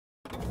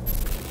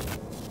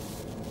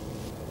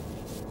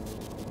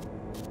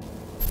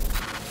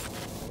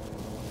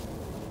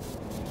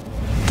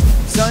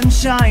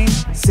sunshine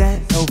set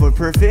over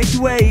perfect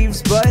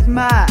waves, but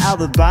my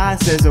alibi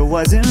says I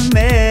wasn't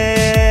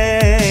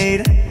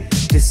made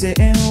to sit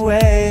and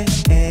wait.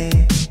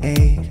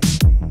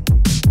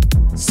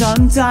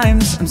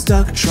 Sometimes I'm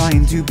stuck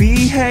trying to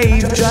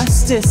behave.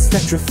 Justice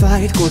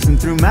lectrified coursing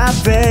through my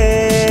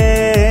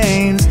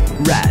veins,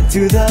 right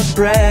to the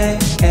brain.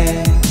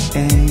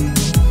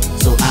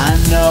 So I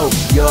know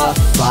you're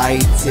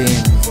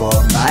fighting for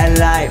my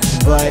life,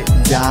 but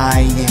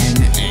dying ain't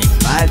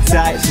my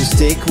type. So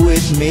stick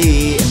with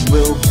me and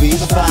we'll be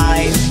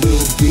fine.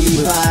 We'll be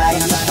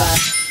fine.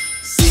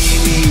 See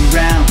me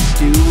round,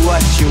 do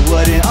what you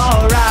wouldn't,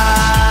 alright.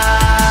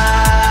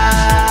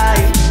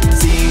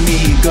 See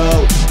me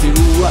go, do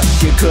what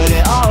you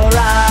couldn't,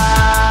 alright.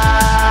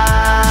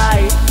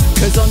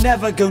 Cause I'll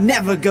never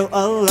go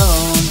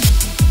alone.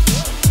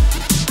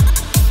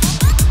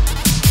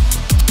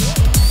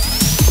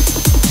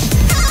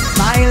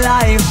 My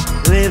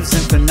life lives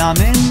in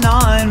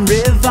phenomenon,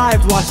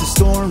 revived, watch the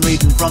storm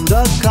raging from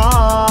the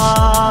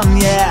calm,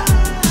 yeah.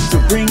 So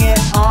bring it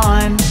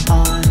on.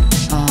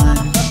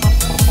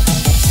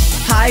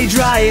 High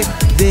drive,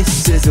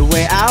 this is the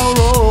way I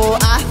roll.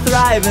 I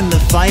thrive in the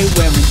fight,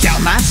 wearing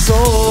down my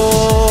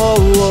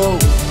soul.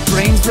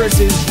 Brains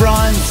versus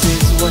brawns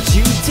is what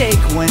you take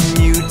when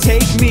you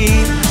take me.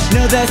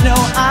 No, there's no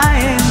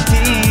I in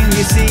team.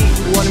 You see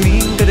what I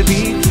mean? Gotta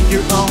be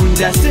your own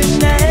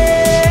destiny.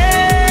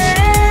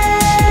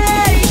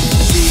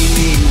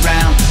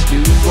 Do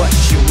what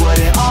you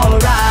wouldn't,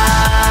 alright.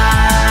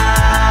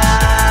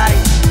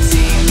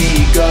 See me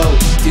go,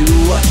 do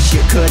what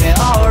you couldn't,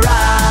 alright.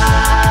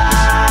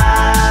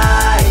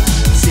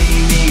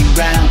 See me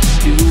round,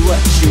 do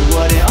what you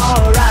wouldn't,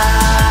 alright.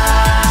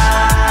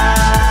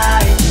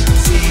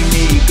 See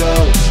me go,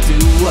 do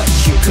what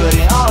you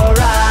couldn't,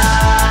 alright.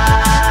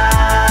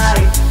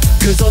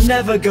 Cause I'll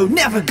never go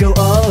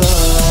alone.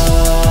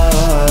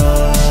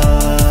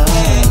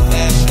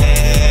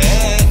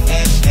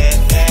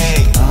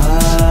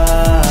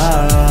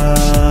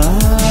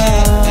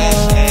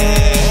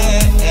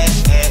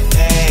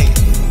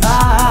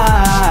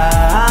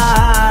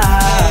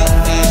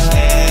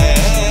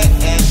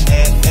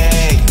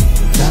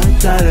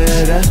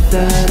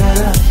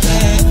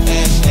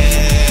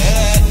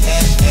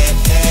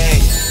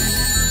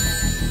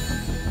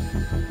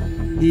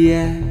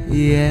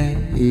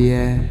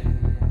 Yeah,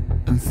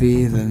 I'm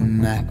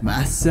feeling like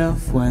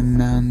myself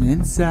when I'm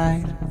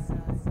inside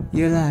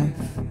your life.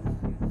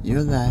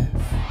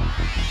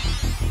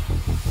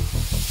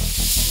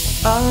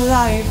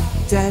 Alive,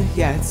 dead,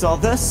 yeah, it's all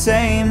the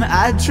same.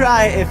 I'd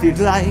try if you'd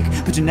like,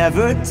 but you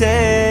never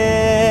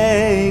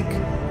take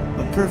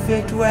my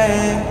perfect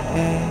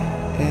ways.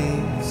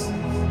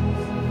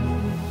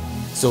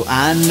 So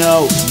I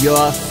know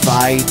you're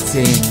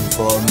fighting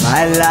for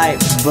my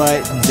life,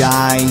 but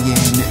dying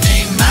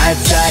ain't my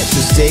type.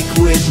 So stick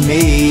with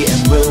me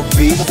and we'll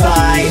be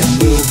fine.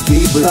 We'll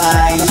be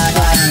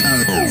fine.